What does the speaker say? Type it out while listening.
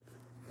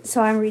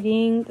So I'm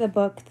reading the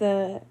book,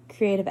 The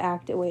Creative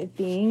Act, A Way of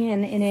Being,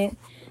 and in it,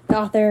 the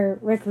author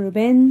Rick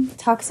Rubin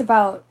talks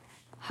about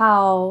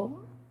how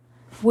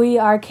we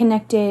are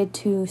connected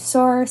to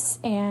source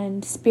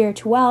and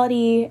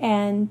spirituality,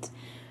 and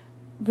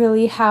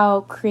really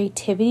how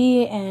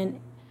creativity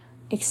and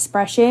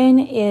expression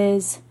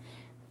is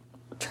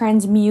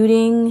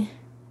transmuting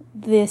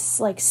this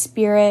like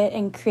spirit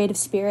and creative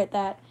spirit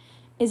that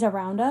is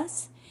around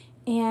us.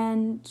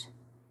 And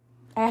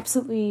I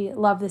absolutely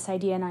love this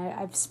idea, and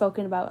I've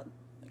spoken about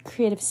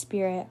creative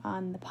spirit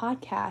on the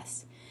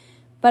podcast.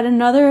 But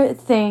another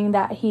thing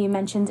that he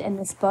mentions in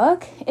this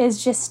book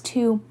is just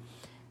to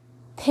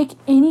pick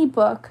any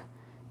book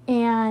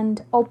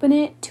and open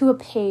it to a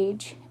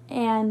page.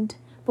 And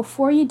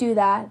before you do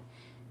that,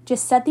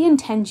 just set the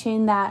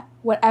intention that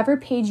whatever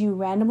page you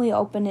randomly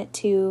open it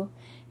to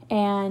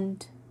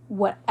and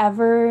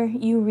whatever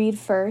you read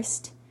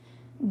first,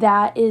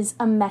 that is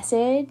a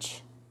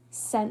message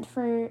sent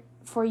for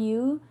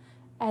you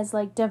as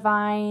like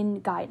divine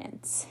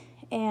guidance.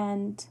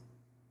 And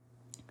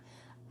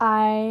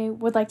I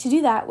would like to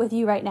do that with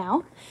you right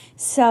now.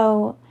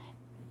 So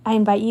I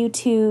invite you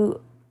to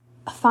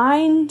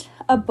find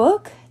a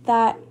book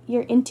that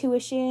your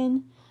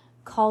intuition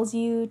calls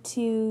you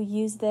to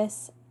use for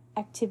this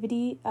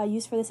activity.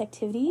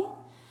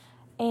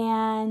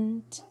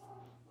 And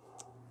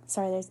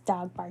sorry, there's a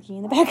dog barking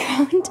in the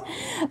background.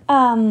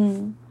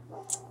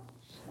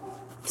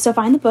 So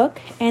find the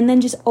book and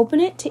then just open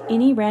it to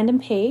any random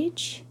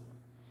page,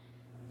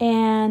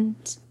 and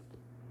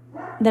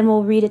then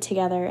we'll read it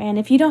together. And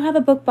if you don't have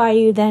a book by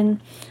you,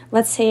 then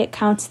let's say it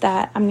counts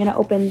that I'm going to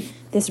open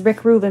this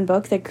Rick Rubin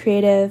book, The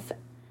Creative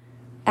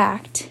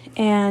Act.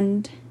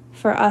 And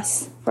for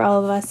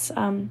all of us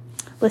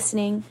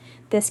listening,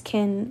 this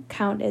can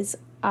count as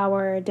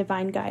our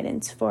divine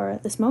guidance for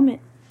this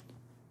moment.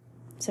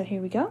 So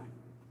here we go.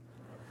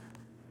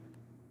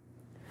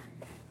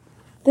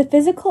 The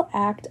physical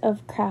act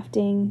of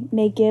crafting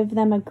may give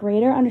them a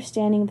greater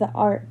understanding of the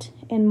art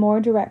and more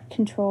direct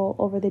control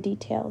over the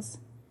details.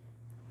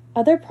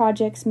 Other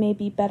projects may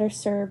be better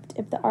served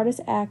if the artist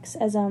acts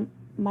as a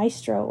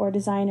maestro or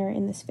designer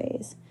in this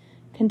phase,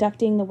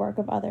 conducting the work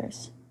of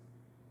others.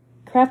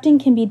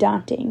 Crafting can be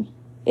daunting.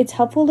 It's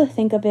helpful to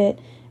think of it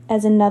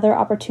as another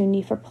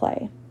opportunity for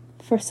play.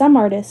 For some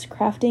artists,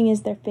 crafting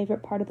is their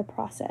favorite part of the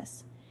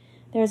process.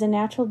 There is a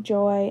natural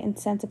joy and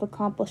sense of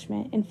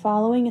accomplishment in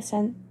following a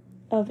set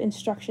of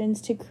instructions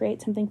to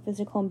create something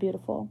physical and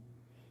beautiful.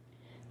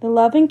 The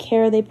love and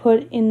care they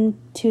put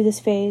into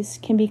this phase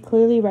can be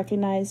clearly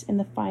recognized in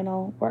the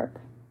final work.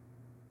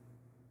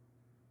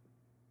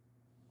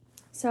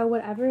 So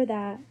whatever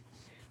that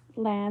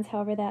lands,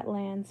 however that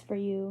lands for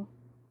you,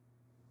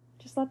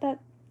 just let that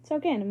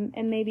soak in.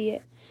 And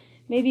maybe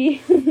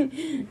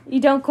you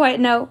don't quite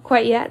know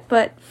quite yet,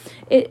 but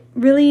it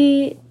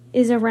really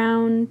is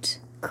around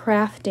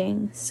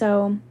crafting.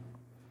 So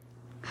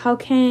how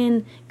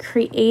can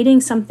creating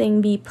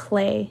something be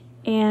play?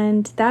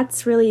 And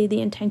that's really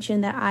the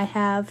intention that I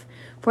have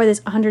for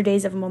this 100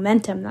 days of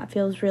momentum that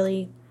feels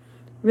really,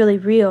 really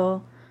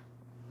real,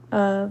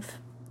 of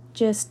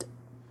just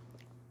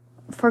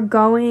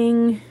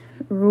forgoing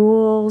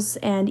rules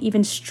and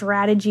even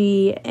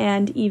strategy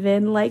and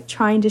even like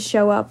trying to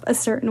show up a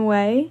certain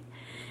way.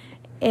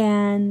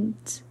 And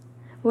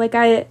like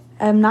I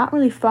am not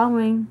really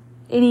following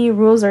any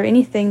rules or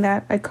anything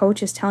that a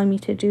coach is telling me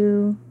to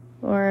do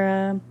or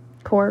a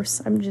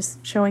course. I'm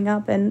just showing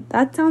up, and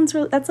that's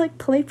like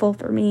playful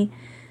for me.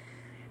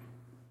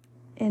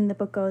 And the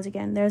book goes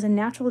again, there's a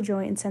natural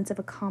joy and sense of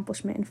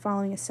accomplishment in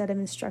following a set of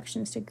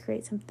instructions to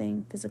create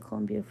something physical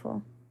and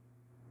beautiful.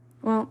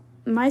 Well,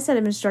 my set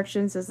of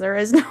instructions is there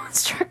is no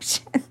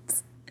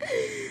instructions.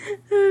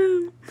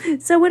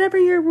 So whatever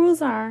your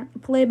rules are,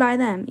 play by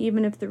them,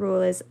 even if the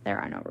rule is there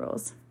are no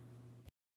rules.